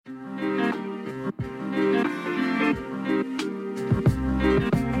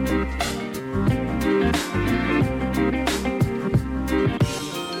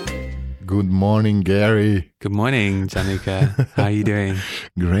morning, Gary. Good morning, Gianluca. How are you doing?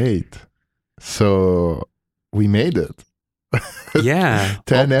 Great. So we made it. Yeah.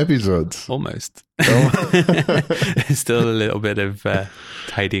 10 episodes. Almost. Oh. There's still a little bit of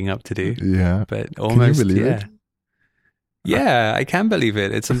tidying up to do. Yeah. But almost, Can you believe yeah. it? Yeah, I can believe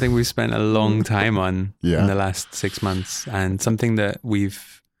it. It's something we've spent a long time on in the last 6 months, and something that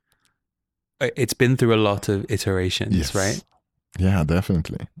it's been through a lot of iterations, right? Yeah,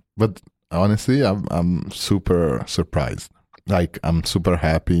 definitely. But honestly, I'm super surprised. Like, I'm super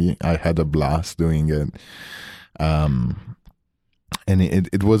happy. I had a blast doing it. And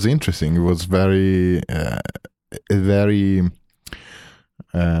it was interesting. It was very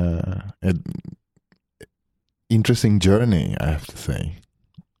interesting journey, I have to say.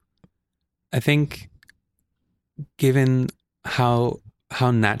 I think, given how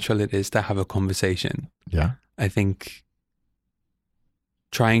natural it is to have a conversation, I think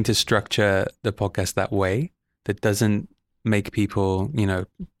trying to structure the podcast that way, that doesn't make people,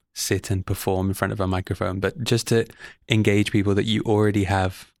 sit and perform in front of a microphone, but just to engage people that you already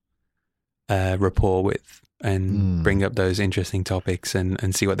have a rapport with, and bring up those interesting topics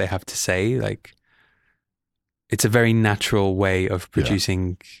and see what they have to say. Like, it's a very natural way of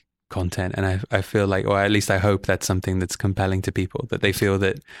producing content. And I feel like, or at least I hope that's something that's compelling to people, that they feel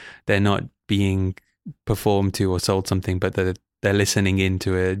that they're not being performed to or sold something, but that they're listening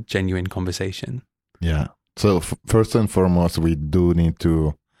into a genuine conversation. Yeah. So first and foremost, we do need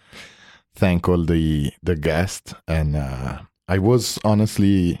to thank all the guests. And I was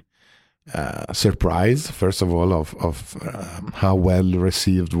honestly surprised, first of all, of how well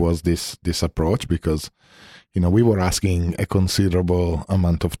received was this approach, because we were asking a considerable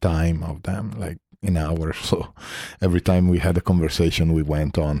amount of time of them, like an hour. So every time we had a conversation, we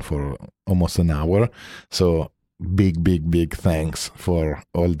went on for almost an hour. So big thanks for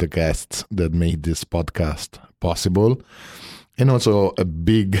all the guests that made this podcast possible. And also a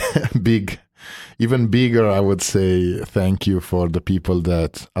big, even bigger, I would say, thank you for the people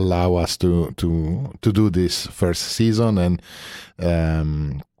that allow us to do this first season, and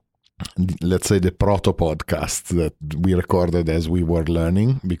let's say the proto podcast that we recorded as we were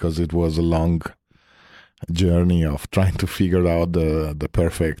learning, because it was a long journey of trying to figure out the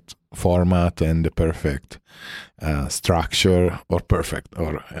perfect format and the perfect structure, or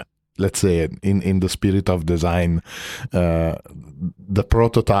let's say in the spirit of design, the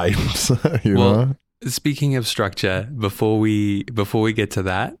prototypes. Well, speaking of structure, before we get to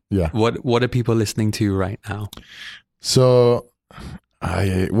that, what are people listening to right now? So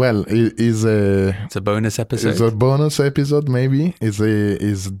it's a bonus episode. It's a bonus episode, maybe. Is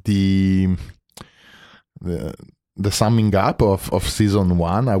the summing up of season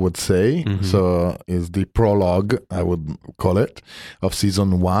 1, I would say. Mm-hmm. So is the prologue, I would call it, of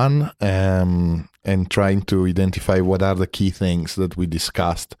season 1, and trying to identify what are the key things that we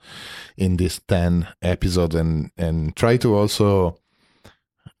discussed in this 10 episodes, and try to also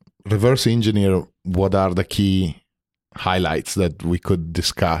reverse engineer what are the key highlights that we could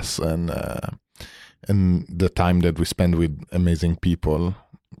discuss, and the time that we spend with amazing people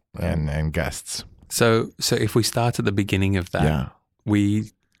and guests. So if we start at the beginning of that,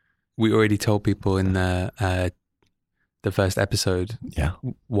 we already told people in the first episode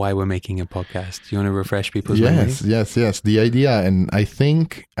why we're making a podcast. Do you want to refresh people's memory? Yes. The idea, and I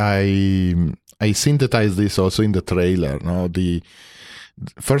think I synthesized this also in the trailer. No,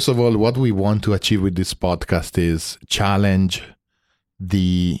 first of all, what we want to achieve with this podcast is challenge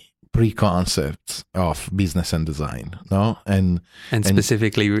the preconcepts of business and design, no? And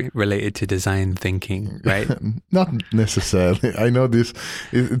specifically related to design thinking, right? Not necessarily. I know this.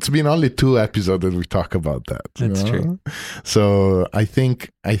 It's been only 2 episodes that we talk about that. That's true. So I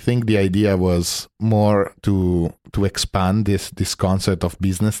think the idea was more to expand this concept of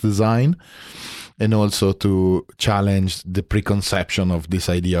business design, and also to challenge the preconception of this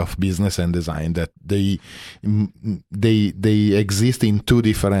idea of business and design, that they exist in 2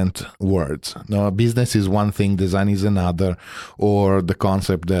 different worlds. No, business is one thing, design is another, or the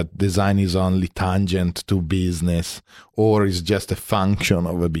concept that design is only tangent to business, or is just a function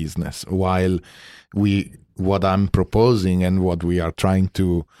of a business. While what I'm proposing and what we are trying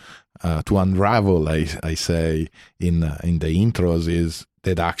to unravel, I say in the intros, is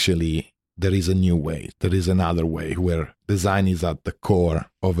that actually there is a new way. There is another way where design is at the core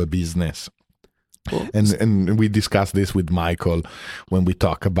of a business. Cool. And we discussed this with Michael when we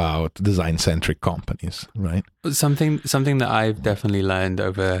talk about design-centric companies, right? Something that I've definitely learned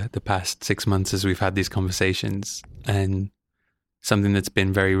over the past 6 months as we've had these conversations, and something that's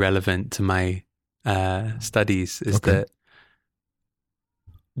been very relevant to my studies, is that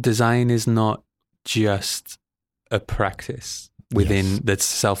design is not just a practice within that's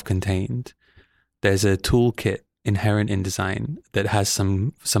self-contained. There's a toolkit inherent in design that has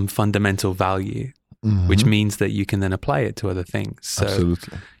some fundamental value, which means that you can then apply it to other things. So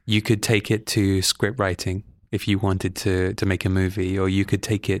absolutely. You could take it to script writing if you wanted to make a movie, or you could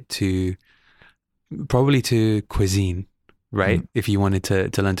take it to probably to cuisine, right? If you wanted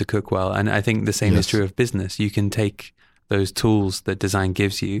to learn to cook well. And I think the same is true of business. You can take those tools that design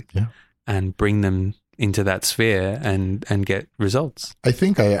gives you and bring them into that sphere and get results. I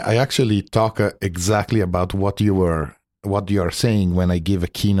think I actually talk exactly about what you are saying when I give a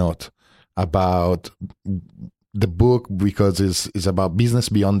keynote about the book, because it's about business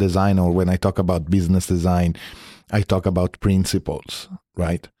beyond design, or when I talk about business design, I talk about principles,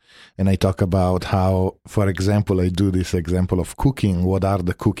 right? And I talk about how, for example, I do this example of cooking. What are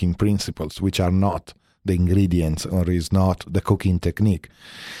the cooking principles, which are not the ingredients or is not the cooking technique,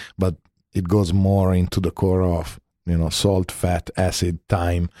 but it goes more into the core of, salt, fat, acid,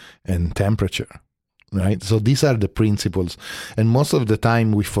 time, and temperature, right? So these are the principles. And most of the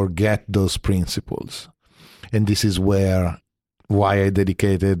time we forget those principles. And this is why I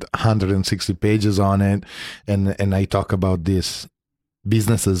dedicated 160 pages on it. And I talk about this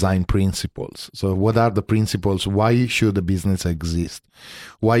business design principles. So what are the principles? Why should a business exist?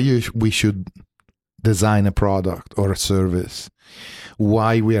 Why we should design a product or a service?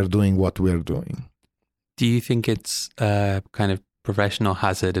 Why we are doing what we are doing? Do you think it's a kind of professional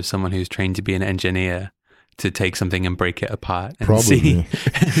hazard of someone who's trained to be an engineer to take something and break it apart and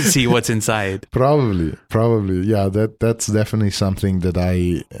see what's inside? Probably. Yeah, that's definitely something that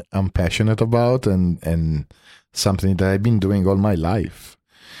I am passionate about and something that I've been doing all my life.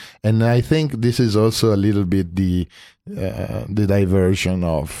 And I think this is also a little bit the diversion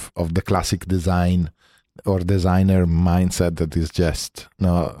of the classic design or designer mindset that is just,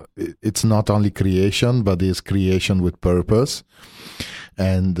 it's not only creation, but it's creation with purpose.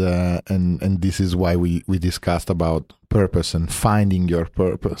 And this is why we discussed about purpose and finding your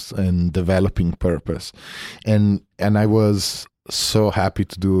purpose and developing purpose. And I was so happy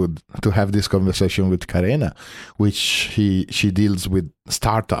to have this conversation with Karena, which she deals with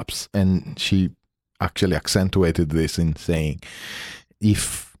startups, and she actually accentuated this in saying,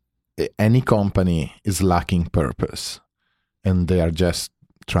 if any company is lacking purpose and they are just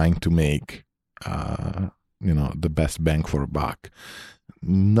trying to make the best bang for buck,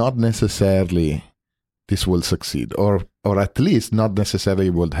 not necessarily this will succeed, or at least not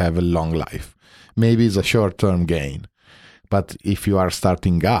necessarily will have a long life. Maybe it's a short-term gain. But if you are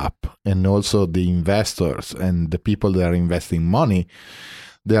starting up, and also the investors and the people that are investing money,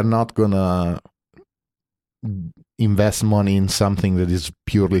 they are not going to invest money in something that is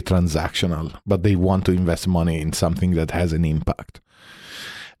purely transactional, but they want to invest money in something that has an impact.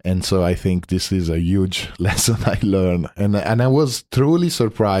 And so I think this is a huge lesson I learned. And I was truly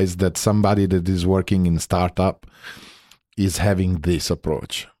surprised that somebody that is working in startup is having this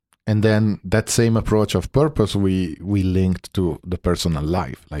approach. And then that same approach of purpose, we linked to the personal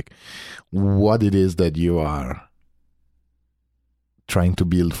life, like what it is that you are trying to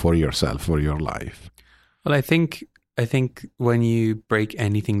build for yourself, for your life. Well, I think when you break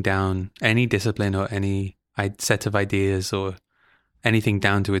anything down, any discipline or any set of ideas or anything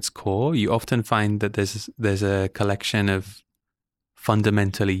down to its core, you often find that there's a collection of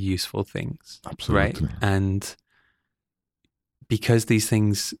fundamentally useful things. Absolutely. Right? And because these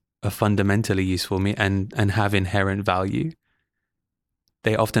things are fundamentally useful and have inherent value,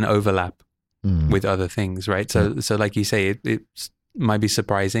 they often overlap with other things, right? So like you say, it might be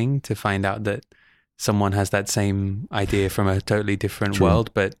surprising to find out that someone has that same idea from a totally different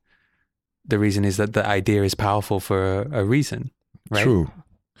world, but the reason is that the idea is powerful for a reason, right? True.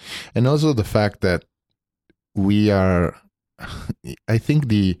 And also the fact that we are, I think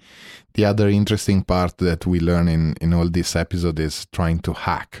the other interesting part that we learn in all this episode is trying to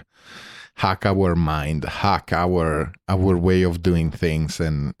hack our mind, hack our way of doing things.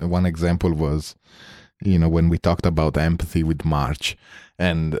 And one example was, when we talked about empathy with March,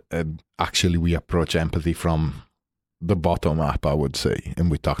 and actually we approach empathy from the bottom up, I would say.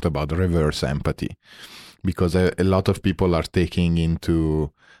 And we talked about reverse empathy, because a lot of people are taking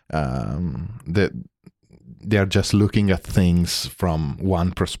into they are just looking at things from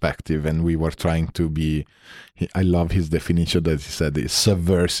one perspective, and we were trying to be, I love his definition that he said is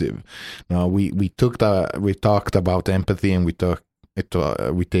subversive. Now we talked about empathy, and we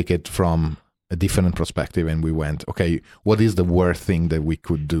take it from a different perspective, and we went, okay, what is the worst thing that we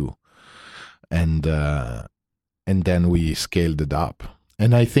could do? And then we scaled it up.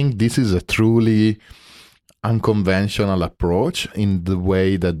 And I think this is a truly unconventional approach in the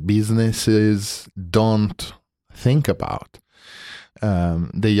way that businesses don't think about.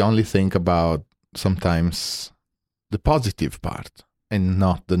 They only think about sometimes the positive part and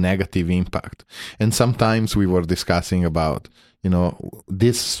not the negative impact. And sometimes we were discussing about,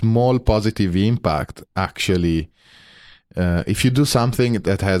 this small positive impact actually, if you do something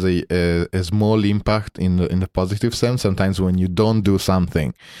that has a small impact in the positive sense, sometimes when you don't do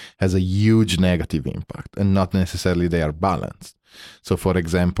something has a huge negative impact, and not necessarily they are balanced. So for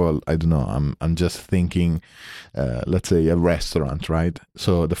example, I don't know, I'm just thinking, let's say a restaurant, right?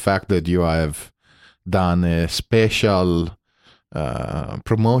 So the fact that you have done a special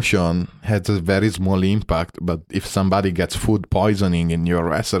promotion has a very small impact, but if somebody gets food poisoning in your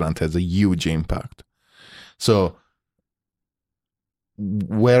restaurant, it has a huge impact. So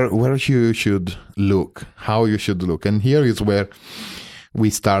where you should look, how you should look, and here is where we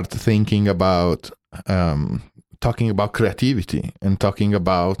start thinking about talking about creativity and talking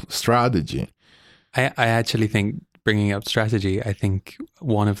about strategy. I actually think, bringing up strategy, I think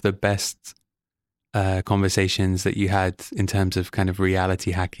one of the best conversations that you had in terms of kind of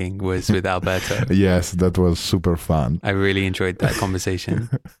reality hacking was with Alberto. Yes, that was super fun. I really enjoyed that conversation.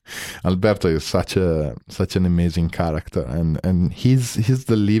 Alberto is such an amazing character, and he's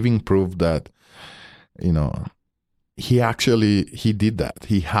the living proof that he did that.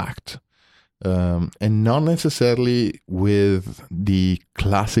 He hacked, and not necessarily with the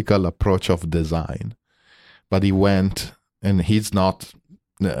classical approach of design, but he went, and he's not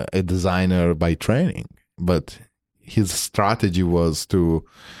a designer by training, but his strategy was to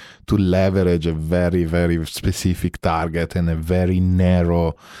leverage a very, very specific target and a very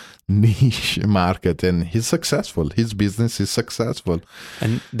narrow niche market, and he's successful. His business is successful.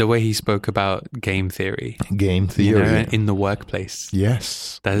 And the way he spoke about game theory in the workplace,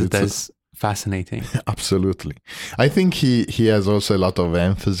 yes, that's fascinating. Absolutely. I think he has also a lot of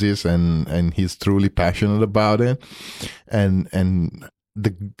emphasis, and he's truly passionate about it, and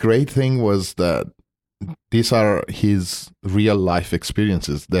the great thing was that these are his real life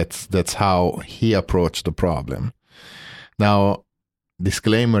experiences. That's how he approached the problem. Now,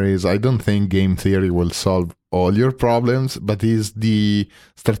 disclaimer is, I don't think game theory will solve all your problems, but is the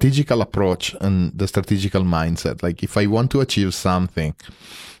strategical approach and the strategical mindset. Like, if I want to achieve something,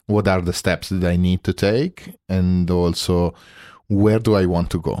 what are the steps that I need to take? And also, where do I want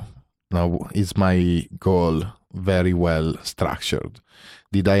to go? Now, is my goal very well structured?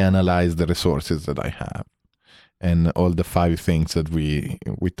 Did I analyze the resources that I have? And all the 5 things that we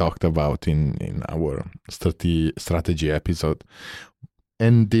talked about in our strategy episode.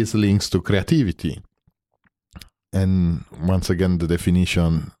 And this links to creativity. And once again, the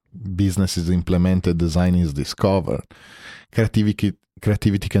definition: business is implemented, design is discovered.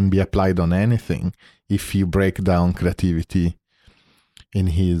 Creativity can be applied on anything if you break down creativity in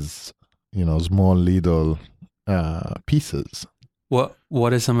his, small little pieces.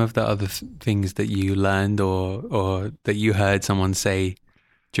 What are some of the other things that you learned or that you heard someone say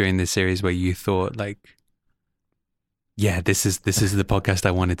during this series where you thought, like, yeah, this is the podcast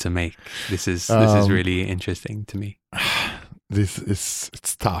I wanted to make. This is really interesting to me.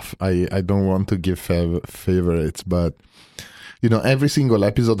 It's tough. I don't want to give favorites, but every single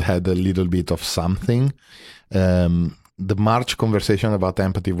episode had a little bit of something. The March conversation about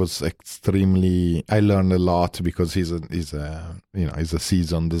empathy was extremely. I learned a lot because he's a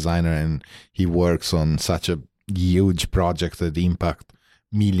seasoned designer, and he works on such a huge project that impact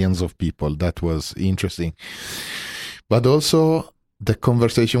millions of people. That was interesting. But also the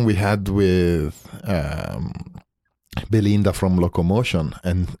conversation we had with Belinda from Locomotion,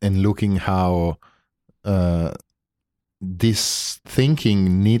 and looking how this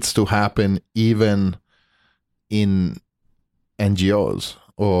thinking needs to happen even in NGOs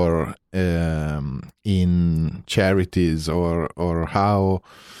or in charities, or how,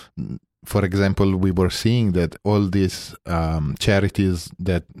 for example, we were seeing that all these charities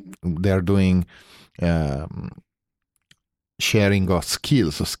that they're doing sharing of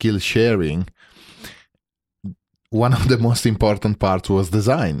skills, so skill sharing, one of the most important parts was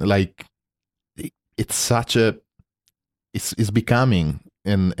design. Like, it's becoming,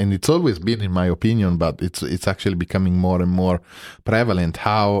 and it's always been, in my opinion, but it's actually becoming more and more prevalent,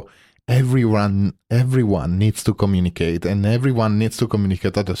 how everyone needs to communicate, and everyone needs to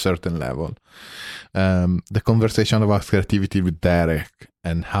communicate at a certain level. The conversation about creativity with Derek,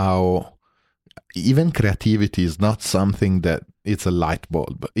 and how even creativity is not something that it's a light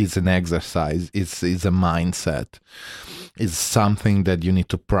bulb, it's an exercise, it's a mindset, it's something that you need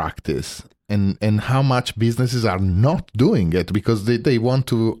to practice. and how much businesses are not doing it because they want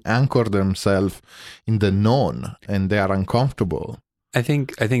to anchor themselves in the known and they are uncomfortable. I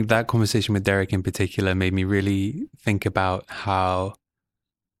think that conversation with Derek in particular made me really think about how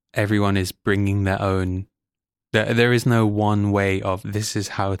everyone is bringing their own. There is no one way of this is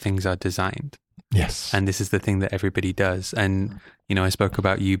how things are designed. Yes. And this is the thing that everybody does. And, I spoke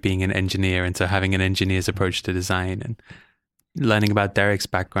about you being an engineer, and so having an engineer's approach to design, and learning about Derek's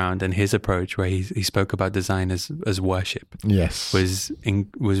background and his approach where he spoke about design as worship. Yes. Was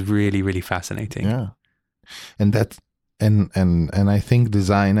really, really fascinating. Yeah. And that, and I think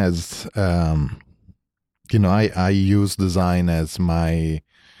design as, I use design as my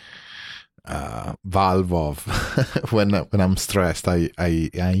valve of when I'm stressed, I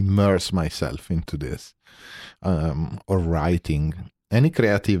immerse myself into this, or writing, any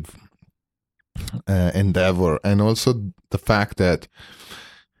creative endeavor. And also the fact that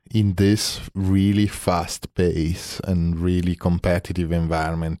in this really fast pace and really competitive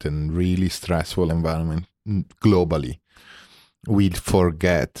environment and really stressful environment globally, we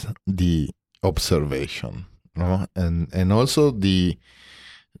forget the observation, and also the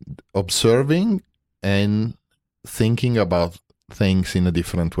observing and thinking about things in a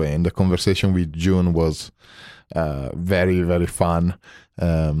different way. And the conversation with June was very, very fun.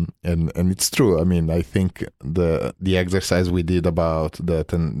 And it's true. I mean, I think the exercise we did about the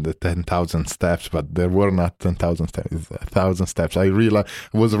 10,000 steps, but there were not 10,000 steps, 1,000 steps. I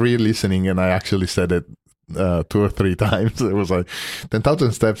was re-listening, and I actually said it 2 or 3 times. It was like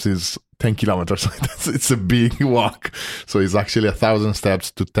 10,000 steps is 10 kilometers. It's a big walk. So it's actually 1,000 steps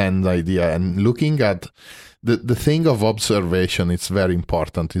to 10 idea. And looking at the thing of observation, it's very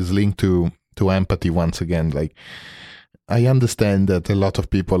important. It's linked to empathy once again. Like, I understand that a lot of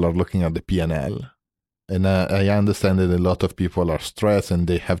people are looking at the P&L, and I understand that a lot of people are stressed and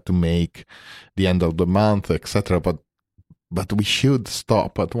they have to make the end of the month, etc. But we should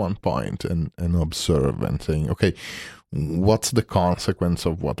stop at one point and observe and saying, okay, what's the consequence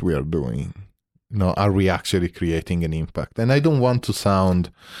of what we are doing? Are we actually creating an impact? And I don't want to sound...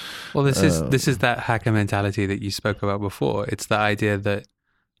 Well, this is that hacker mentality that you spoke about before. It's the idea that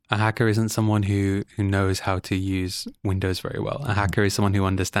a hacker isn't someone who knows how to use Windows very well. A hacker is someone who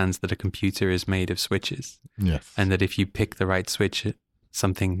understands that a computer is made of switches. Yes. And that if you pick the right switch,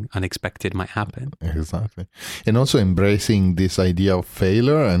 something unexpected might happen. Exactly. And also embracing this idea of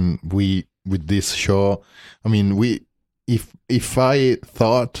failure. And we, with this show, I mean, if I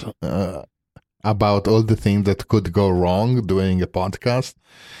thought about all the things that could go wrong doing a podcast,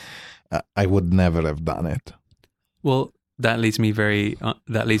 I would never have done it. Well, that leads me very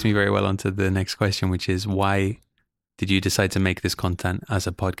well onto the next question, which is, why did you decide to make this content as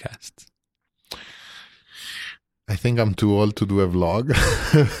a podcast? I think I'm too old to do a vlog.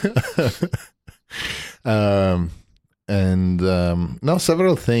 No,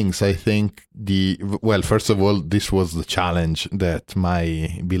 several things. I think first of all, this was the challenge that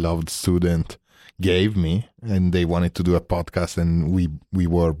my beloved student gave me, and they wanted to do a podcast, and we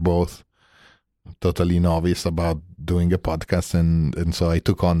were both totally novice about doing a podcast, and so I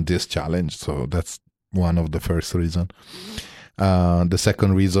took on this challenge. So that's one of the first reason. The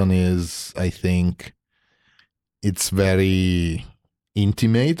second reason is, I think it's very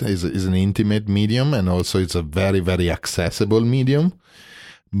intimate, is an intimate medium, and also it's a very, very accessible medium.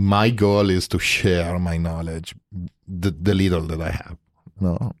 My goal is to share my knowledge, the little that I have.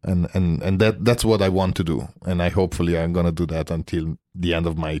 And that's what I want to do, and hopefully I'm gonna do that until the end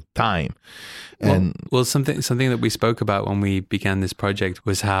of my time. And well, something that we spoke about when we began this project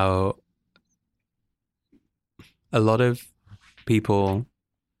was how a lot of people,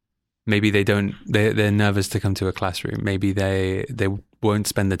 maybe they're nervous to come to a classroom. Maybe they won't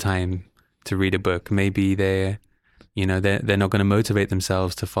spend the time to read a book. Maybe they're not going to motivate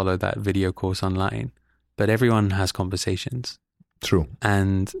themselves to follow that video course online. But everyone has conversations. True.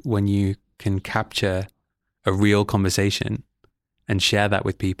 And when you can capture a real conversation and share that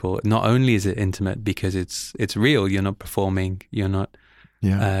with people, not only is it intimate because it's real, you're not performing, you're not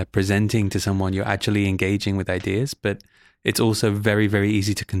presenting to someone, you're actually engaging with ideas, but it's also very, very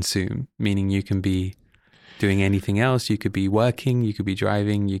easy to consume, meaning you can be doing anything else. You could be working, you could be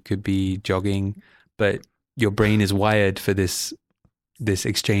driving, you could be jogging, but your brain is wired for this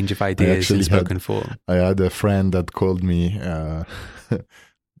exchange of ideas in spoken form. I had a friend that called me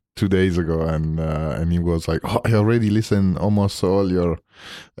 2 days ago, and he was like, "Oh, I already listened almost all your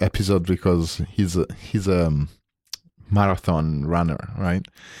episodes," because he's a marathon runner, right?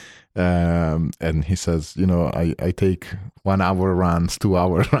 And he says, I take 1 hour runs, 2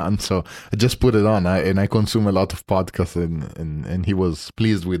 hour runs. So I just put it on, and I consume a lot of podcasts, and he was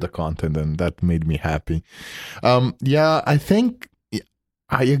pleased with the content, and that made me happy. I think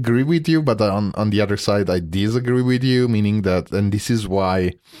I agree with you, but on the other side, I disagree with you, meaning that, and this is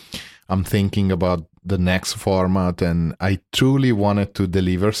why I'm thinking about the next format, and I truly wanted to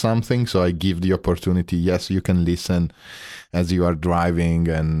deliver something. So I give the opportunity. Yes, you can listen as you are driving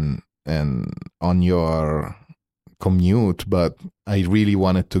and on your commute, but I really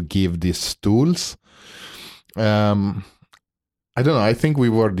wanted to give these tools. I don't know. I think we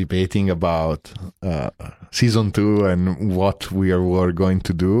were debating about season 2 and what we were going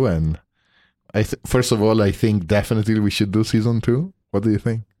to do. And first of all, I think definitely we should do season 2. What do you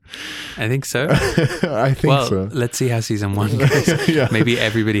think? I think so. I think so. Well, let's see how season 1 goes. Yeah. Maybe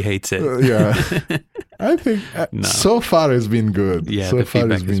everybody hates it. I think so far it's been good. Yeah, so the far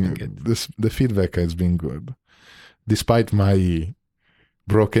feedback has been good. The feedback has been good, despite my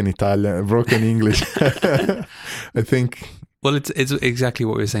broken English. I think. Well, it's exactly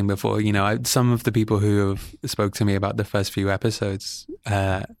what we were saying before. Some of the people who have spoke to me about the first few episodes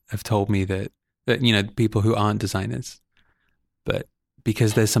have told me that people who aren't designers, but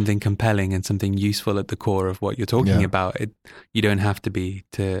because there's something compelling and something useful at the core of what you're talking about, you don't have to be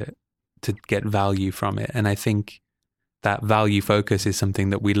to get value from it. And I think that value focus is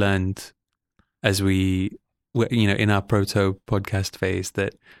something that we learned as we in our proto podcast phase,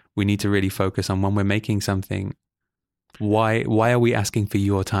 that we need to really focus on when we're making something. Why are we asking for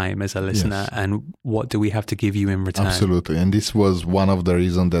your time as a listener, and what do we have to give you in return? Absolutely. And this was one of the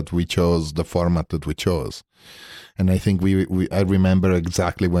reasons that we chose the format that we chose. And I think I remember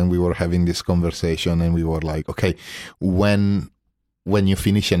exactly when we were having this conversation, and we were like, okay, when you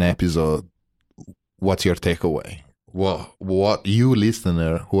finish an episode, what's your takeaway? What you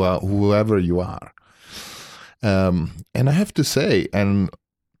listener, whoever you are. And I have to say,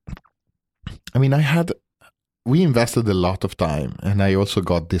 we invested a lot of time, and I also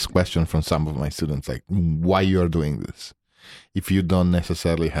got this question from some of my students, like, why you are doing this if you don't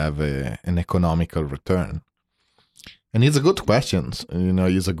necessarily have an economical return? And it's a good question.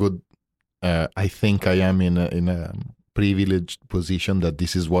 It's a good, I think I am in a privileged position that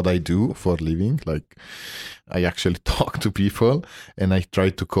this is what I do for a living. Like, I actually talk to people and I try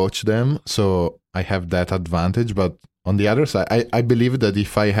to coach them. So I have that advantage. But on the other side, I believe that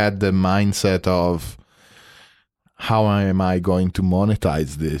if I had the mindset of how am I going to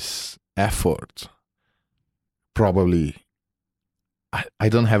monetize this effort, probably I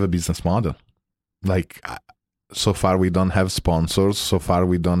don't have a business model. Like, so far we don't have sponsors. So far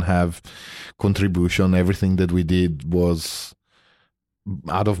we don't have contribution. Everything that we did was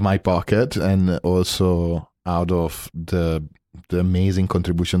out of my pocket, and also out of the amazing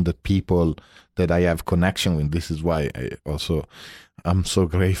contribution that people that I have connection with. This is why I'm so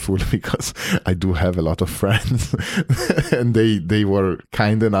grateful, because I do have a lot of friends and they were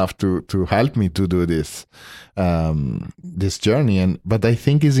kind enough to help me to do this journey. But I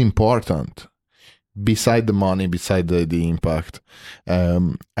think it's important, beside the money, beside the impact.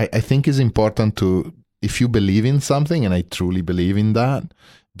 I think it's important to, if you believe in something, and I truly believe in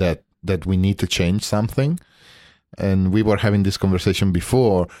that we need to change something. And we were having this conversation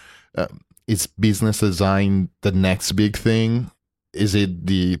before. Is business design the next big thing? Is it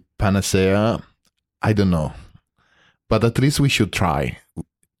the panacea? I don't know. But at least we should try.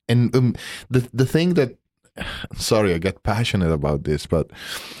 And the thing that, sorry, I get passionate about this, but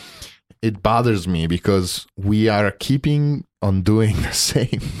it bothers me because we are keeping on doing the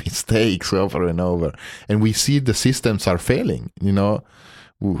same mistakes over and over. And we see the systems are failing,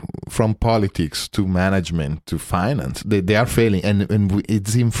 from politics to management to finance. They are failing. And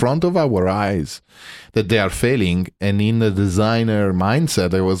it's in front of our eyes that they are failing. And in the designer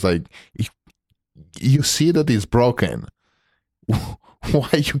mindset, I was like, you see that it's broken. Why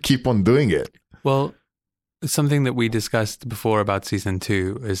you keep on doing it? Well, something that we discussed before about season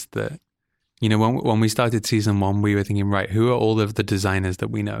 2 is that, when we started season 1, we were thinking, right, who are all of the designers that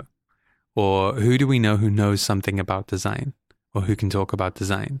we know? Or who do we know who knows something about design, or who can talk about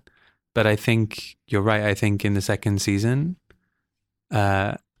design? But I think you're right. I think in the second season,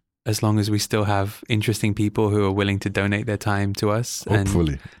 as long as we still have interesting people who are willing to donate their time to us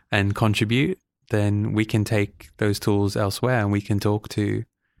and contribute, then we can take those tools elsewhere, and we can talk to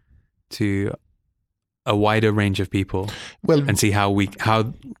a wider range of people, and see how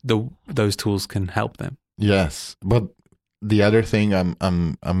those tools can help them. Yes, but the other thing,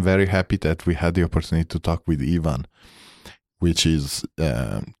 I'm very happy that we had the opportunity to talk with Ivan, which is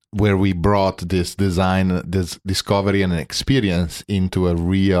where we brought this design, this discovery and experience into a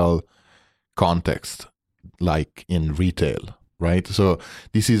real context, like in retail, right? So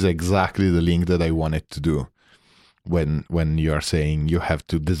this is exactly the link that I wanted to do when you are saying you have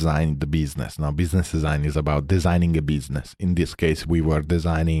to design the business. Now, business design is about designing a business. In this case, we were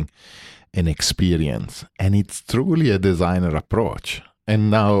designing an experience, and it's truly a designer approach.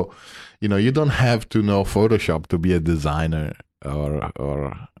 And now, you don't have to know Photoshop to be a designer, or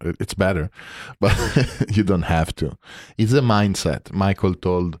it's better, but you don't have to. It's a mindset. Michael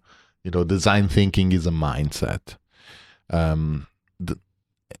told, design thinking is a mindset. I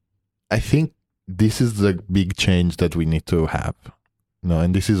think this is the big change that we need to have.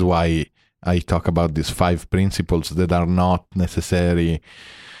 And this is why I talk about these 5 principles that are not necessarily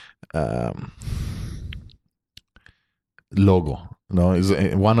logo.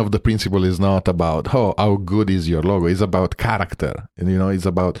 One of the principles is not about how good is your logo. It's about character. And, it's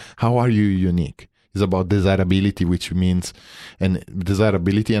about how are you unique. It's about desirability, which means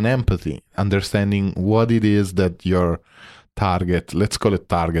desirability and empathy, understanding what it is that your target, let's call it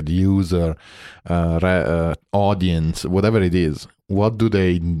target user, audience, whatever it is, what do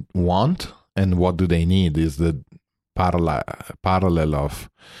they want and what do they need is the parallel of.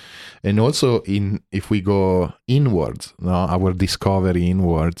 And also, if we go inwards, our discovery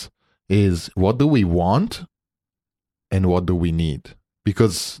inwards is what do we want and what do we need?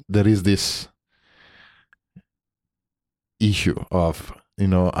 Because there is this issue of,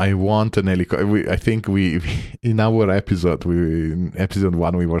 I want an helicopter. I think in our episode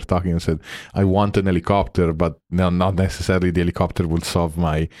 1, we were talking and said, I want an helicopter, but not necessarily the helicopter will solve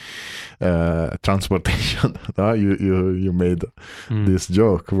my transportation. You made this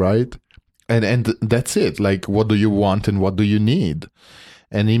joke, right? And that's it. Like, what do you want and what do you need?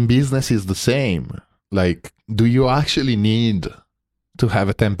 And in business is the same. Like, do you actually need to have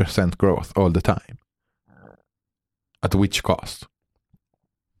a 10% growth all the time? At which cost?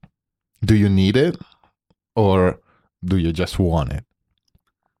 Do you need it, or do you just want it?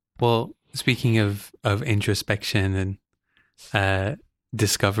 Well, speaking of introspection and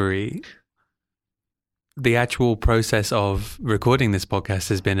discovery, the actual process of recording this podcast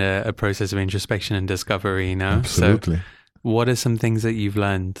has been a process of introspection and discovery, Absolutely. So what are some things that you've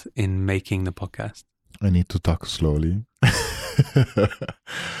learned in making the podcast? I need to talk slowly.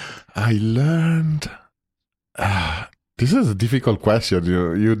 I learned... this is a difficult question.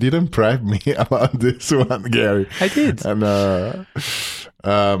 You didn't prep me about this one, Gary. I did. And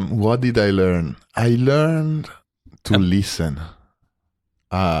what did I learn? I learned to listen.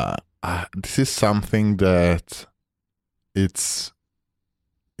 This is something that it's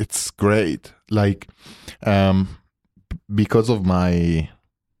great. Like, because of my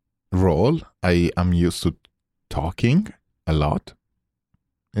role, I am used to talking a lot.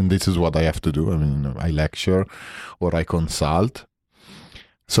 And this is what I have to do. I mean, I lecture or I consult.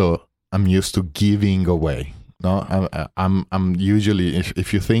 So I'm used to giving away. No, I'm usually,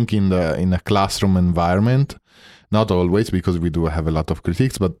 if you think in a classroom environment, not always, because we do have a lot of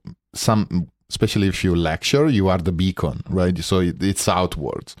critiques, but especially if you lecture, you are the beacon, right? So it's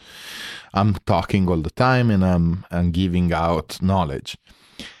outwards. I'm talking all the time and I'm giving out knowledge.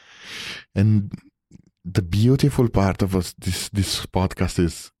 And the beautiful part of this podcast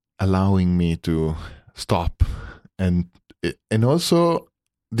is allowing me to stop, and also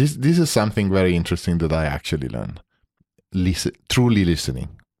this is something very interesting that I actually learned. Truly listening.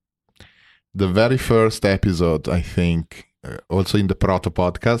 The very first episode, I think, also in the Proto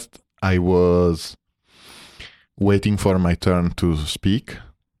podcast, I was waiting for my turn to speak.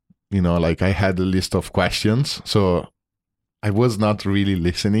 Like I had a list of questions, so I was not really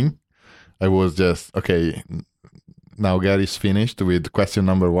listening. I was just, okay, now Gary's finished with question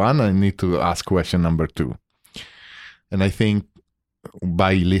number 1. I need to ask question number 2. And I think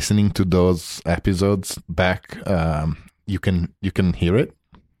by listening to those episodes back, you can hear it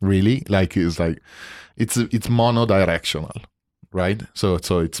really. Like it's monodirectional, right? So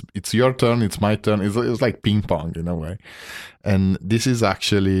it's your turn, it's my turn. It's like ping pong in a way. And this is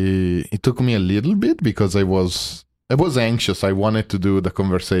actually, it took me a little bit because I was anxious. I wanted to do the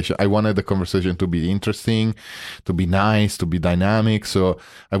conversation. I wanted the conversation to be interesting, to be nice, to be dynamic. So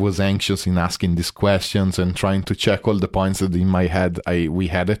I was anxious in asking these questions and trying to check all the points that in my head we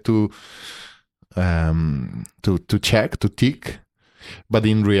had it to check, to tick. But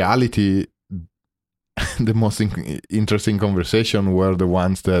in reality, the most interesting conversation were the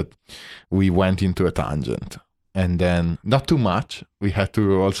ones that we went into a tangent. And then not too much. We had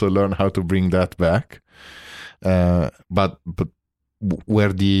to also learn how to bring that back. But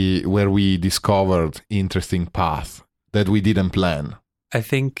where we discovered interesting path that we didn't plan. I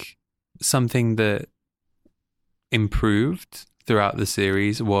think something that improved throughout the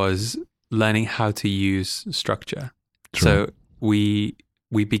series was learning how to use structure. True. So we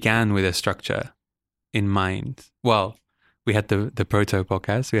began with a structure in mind. Well, we had the proto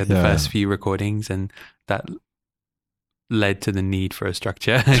podcast, we had the first few recordings, and that led to the need for a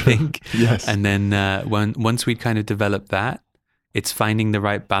structure, I think. Yes. And then once we'd kind of developed that, it's finding the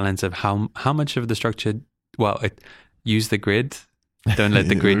right balance of how much of the structure, use the grid, don't let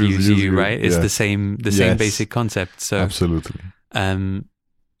the grid use you, right? It's the same basic concept. So absolutely.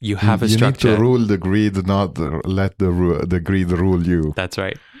 You have a structure. You need to rule the grid, not let the grid rule you. That's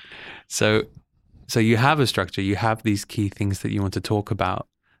right. So you have a structure, you have these key things that you want to talk about,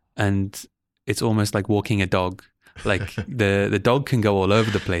 and it's almost like walking a dog. Like the dog can go all over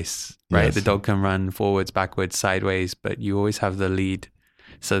the place, right? Yes. The dog can run forwards, backwards, sideways, but you always have the lead,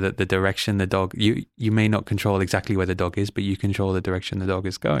 so that the direction the dog, you may not control exactly where the dog is, but you control the direction the dog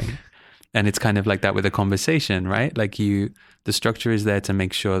is going. And it's kind of like that with a conversation, right? Like the structure is there to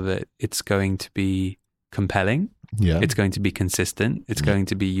make sure that it's going to be compelling. Yeah. It's going to be consistent. It's going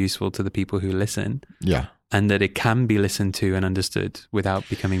to be useful to the people who listen. Yeah. And that it can be listened to and understood without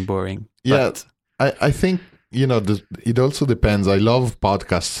becoming boring. Yeah. But I think, it also depends. I love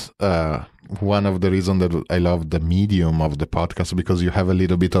podcasts. One of the reasons that I love the medium of the podcast, because you have a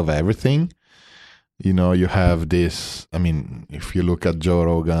little bit of everything. You have this, if you look at Joe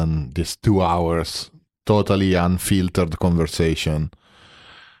Rogan, this 2 hours, totally unfiltered conversation.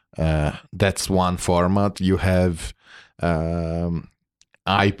 That's one format. You have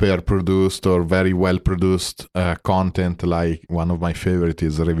hyper-produced or very well-produced content, like one of my favorite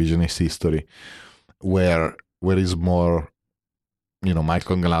is Revisionist History, where is more,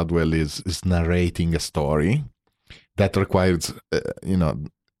 Malcolm Gladwell is narrating a story that requires,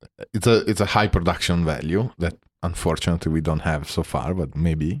 it's a high production value that unfortunately we don't have so far, but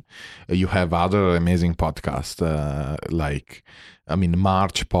maybe you have other amazing podcasts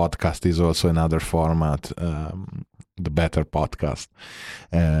March podcast is also another format, the Better podcast,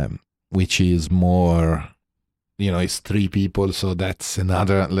 which is more, it's 3 people, so that's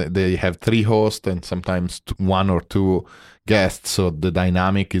another, they have 3 hosts and sometimes 1 or 2 guests, so the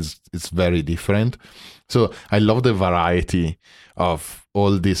dynamic is very different. So I love the variety of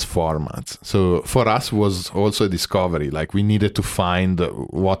all these formats. So for us was also a discovery. Like we needed to find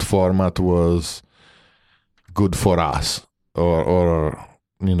what format was good for us, or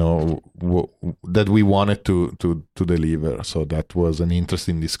that we wanted to deliver. So that was an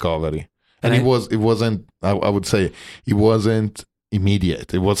interesting discovery. And it wasn't, I would say, it wasn't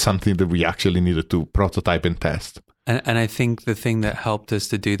immediate. It was something that we actually needed to prototype and test. And I think the thing that helped us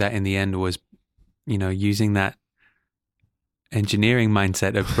to do that in the end was, using that engineering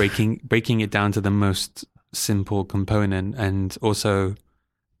mindset of breaking it down to the most simple component, and also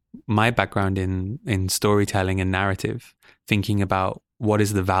my background in storytelling and narrative, thinking about what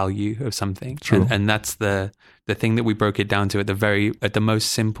is the value of something. And that's the thing that we broke it down to at the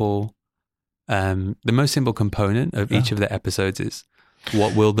most simple component of each of the episodes is,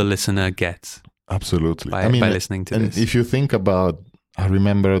 what will the listener get? Absolutely. By listening to this. If you think about, I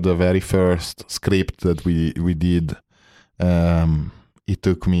remember the very first script that we did. It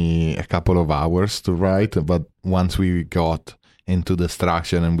took me a couple of hours to write, but once we got into the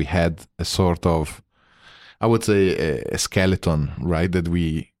structure and we had a sort of, I would say, a skeleton, right? That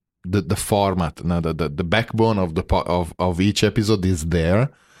the format, now the backbone of each episode is there.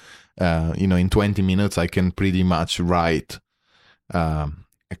 In 20 minutes, I can pretty much write a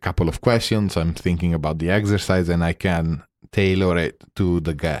couple of questions. I'm thinking about the exercise, and I can tailor it to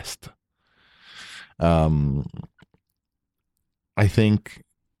the guest. I think,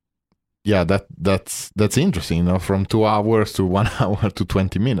 that's interesting, from 2 hours to 1 hour to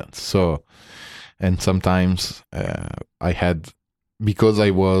 20 minutes. So, and sometimes I had, because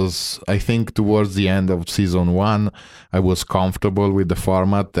I think towards the end of season 1, I was comfortable with the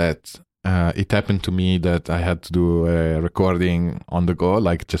format that it happened to me that I had to do a recording on the go,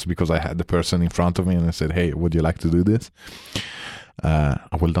 like just because I had the person in front of me and I said, hey, would you like to do this?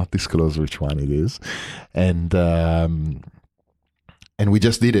 I will not disclose which one it is. And we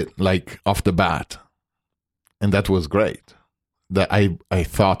just did it like off the bat. And that was great. That I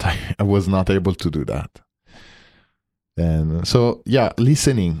thought I was not able to do that. And so,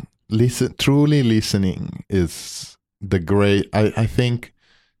 truly listening is the great, I think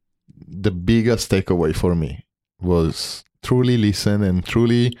the biggest takeaway for me was truly listen, and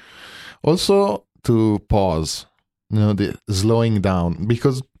truly also to pause, the slowing down,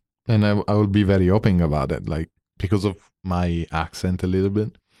 because, and I will be very open about it, like because of my accent a little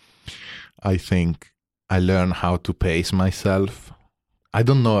bit, I think I learned how to pace myself I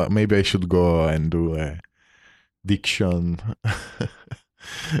don't know. Maybe I should go and do a diction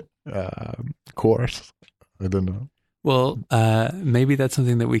course. I don't know. Well, maybe that's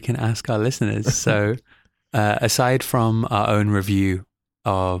something that we can ask our listeners. So aside from our own review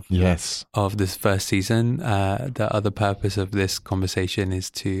of this first season, the other purpose of this conversation is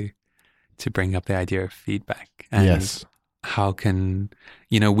to bring up the idea of feedback. And how can,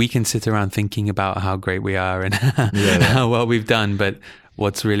 we can sit around thinking about how great we are and how well we've done, but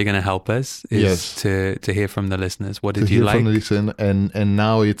what's really going to help us is to hear from the listeners. What did you like? And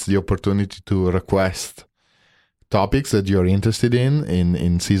now it's the opportunity to request topics that you're interested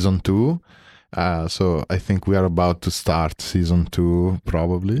in season 2. So I think we are about to start season 2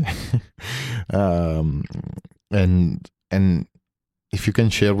 probably. And if you can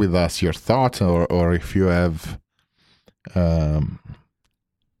share with us your thoughts, or if you have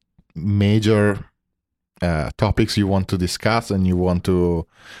major topics you want to discuss and you want to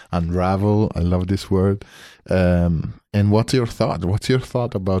unravel, I love this word. And what's your thought? What's your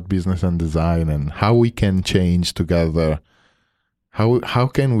thought about business and design, and how we can change together? How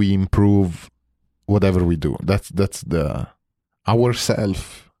can we improve whatever we do? That's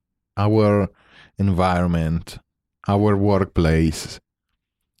ourself, our environment, our workplace.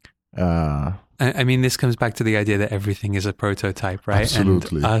 I mean, this comes back to the idea that everything is a prototype, right?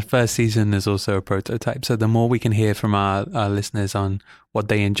 Absolutely. And our first season is also a prototype. So the more we can hear from our listeners on what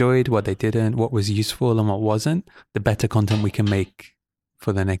they enjoyed, what they didn't, what was useful and what wasn't, the better content we can make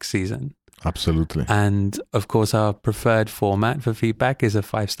for the next season. Absolutely. And of course, our preferred format for feedback is a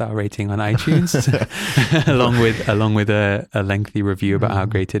 5-star rating on iTunes, along with a lengthy review about how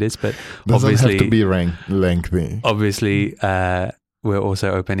great it is. But doesn't have to be lengthy. Obviously, we're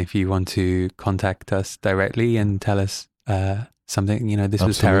also open if you want to contact us directly and tell us something, this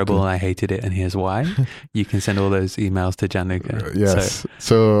was terrible, I hated it, and here's why. You can send all those emails to Gianluca. Yes.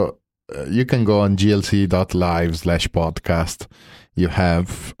 So you can go on glc.live/podcast. You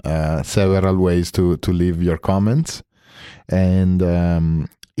have several ways to leave your comments. And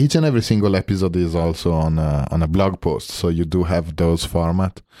each and every single episode is also on a blog post. So you do have those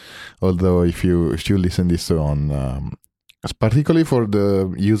format. Although if you listen this on... particularly for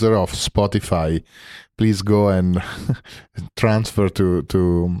the user of Spotify, please go and transfer to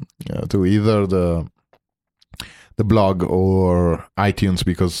either the blog or iTunes,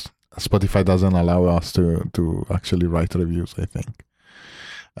 because Spotify doesn't allow us to actually write reviews, I think.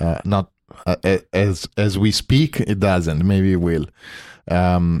 Not as we speak, it doesn't. Maybe it will.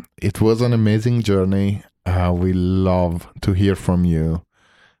 It was an amazing journey. We love to hear from you.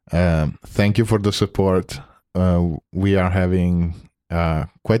 Thank you for the support. We are having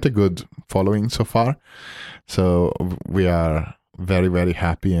quite a good following so far, so we are very, very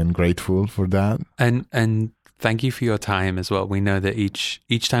happy and grateful for that. And thank you for your time as well. We know that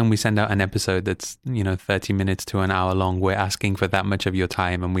each time we send out an episode that's 30 minutes to an hour long, we're asking for that much of your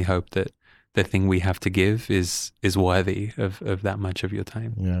time, and we hope that the thing we have to give is worthy of that much of your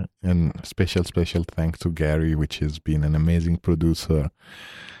time. Yeah, and special thanks to Gary, which has been an amazing producer.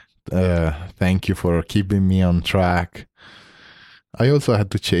 Thank you for keeping me on track. I also had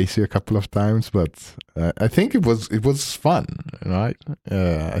to chase you a couple of times, but I think it was fun, right?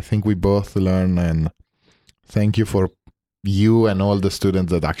 I think we both learn, and thank you for you and all the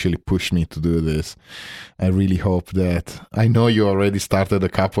students that actually pushed me to do this. I really hope that... I know you already started a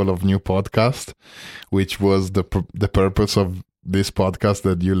couple of new podcasts, which was the purpose of this podcast,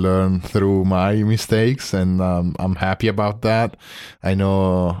 that you learn through my mistakes, and I'm happy about that. I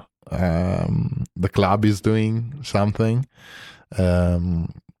know the club is doing something,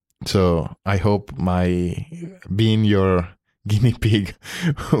 so I hope my being your guinea pig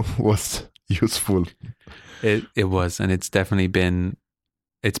was useful. It was, and it's definitely been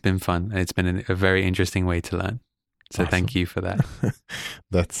fun, and it's been a very interesting way to learn. So awesome. Thank you for that.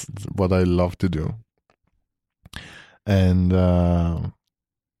 That's what I love to do. And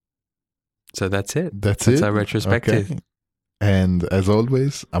so that's it. That's our retrospective. Okay. And as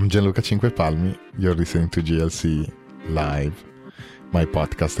always, I'm Gianluca Cinquepalmi. You're listening to GLC Live, my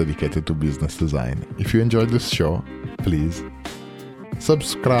podcast dedicated to business design. If you enjoyed this show, please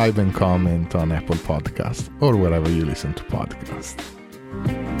subscribe and comment on Apple Podcasts or wherever you listen to podcasts.